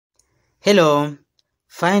Hello,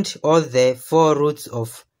 find all the 4 roots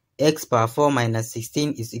of x power 4 minus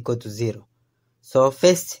 16 is equal to 0. So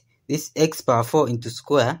first, this x power 4 into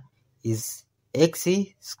square is x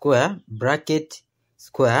square bracket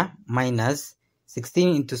square minus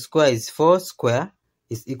 16 into square is 4 square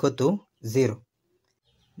is equal to 0.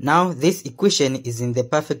 Now this equation is in the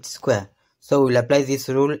perfect square. So we'll apply this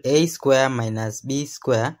rule: a square minus b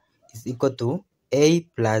square is equal to a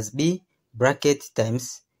plus b bracket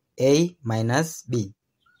times a minus b,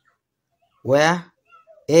 where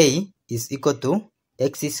a is equal to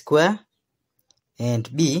x square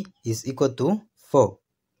and b is equal to 4.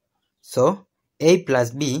 So a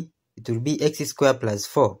plus b, it will be x square plus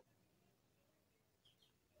 4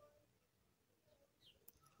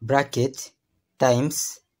 bracket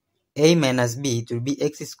times a minus b, it will be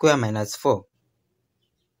x square minus 4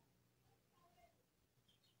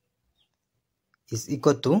 is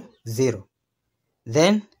equal to 0.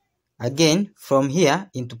 Then again from here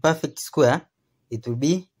into perfect square, it will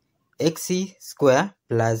be x square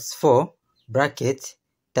plus 4 bracket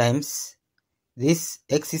times this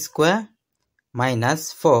x square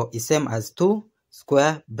minus 4 is same as 2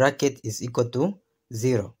 square bracket is equal to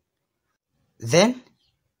 0. Then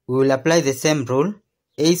we will apply the same rule: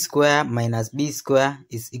 a square minus b square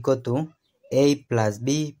is equal to a plus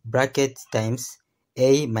b bracket times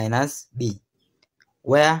a minus b,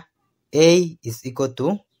 where a is equal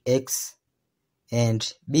to x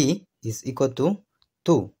and b is equal to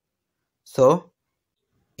 2. So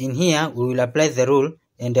in here we will apply the rule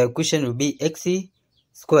and the equation will be x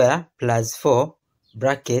square plus 4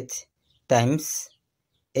 bracket times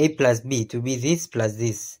a plus b to be this plus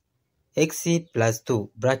this, x plus 2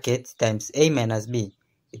 bracket times a minus b,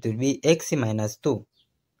 it will be x minus 2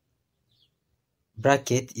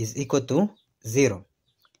 bracket is equal to 0.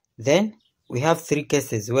 Then we have 3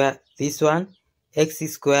 cases where this one, x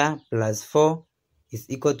square plus 4 is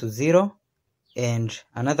equal to 0, and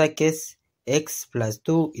another case x plus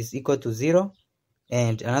 2 is equal to 0,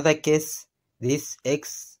 and another case this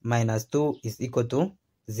x minus 2 is equal to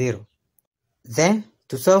 0. Then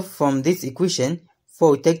to solve from this equation,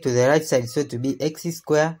 4 we take to the right side, so to be x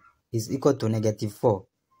square is equal to negative 4.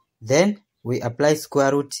 Then we apply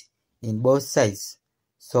square root in both sides,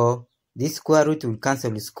 so this square root will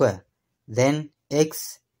cancel with square. Then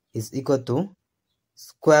x is equal to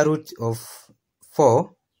square root of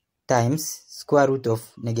 4 times square root of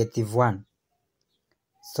negative 1.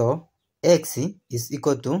 So x is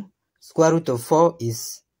equal to square root of 4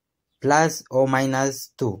 is plus or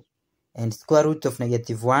minus 2, and square root of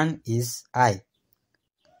negative 1 is I.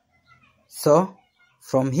 So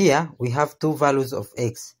from here we have 2 values of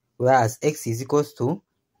x, whereas x is equals to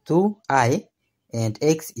 2i and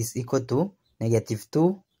x is equal to negative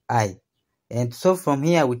 2i. And so from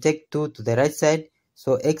here we take 2 to the right side,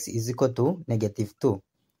 so x is equal to negative 2.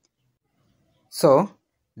 So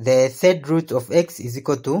the third root of x is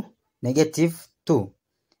equal to negative 2.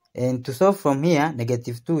 And to solve from here,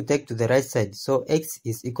 negative 2 take to the right side, so x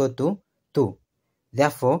is equal to 2.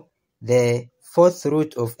 Therefore, the fourth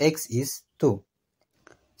root of x is 2.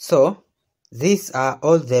 So these are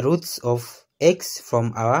all the roots of x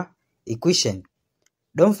from our equation.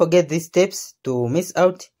 Don't forget these steps to miss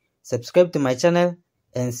out. Subscribe to my channel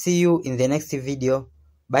and see you in the next video.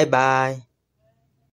 Bye bye.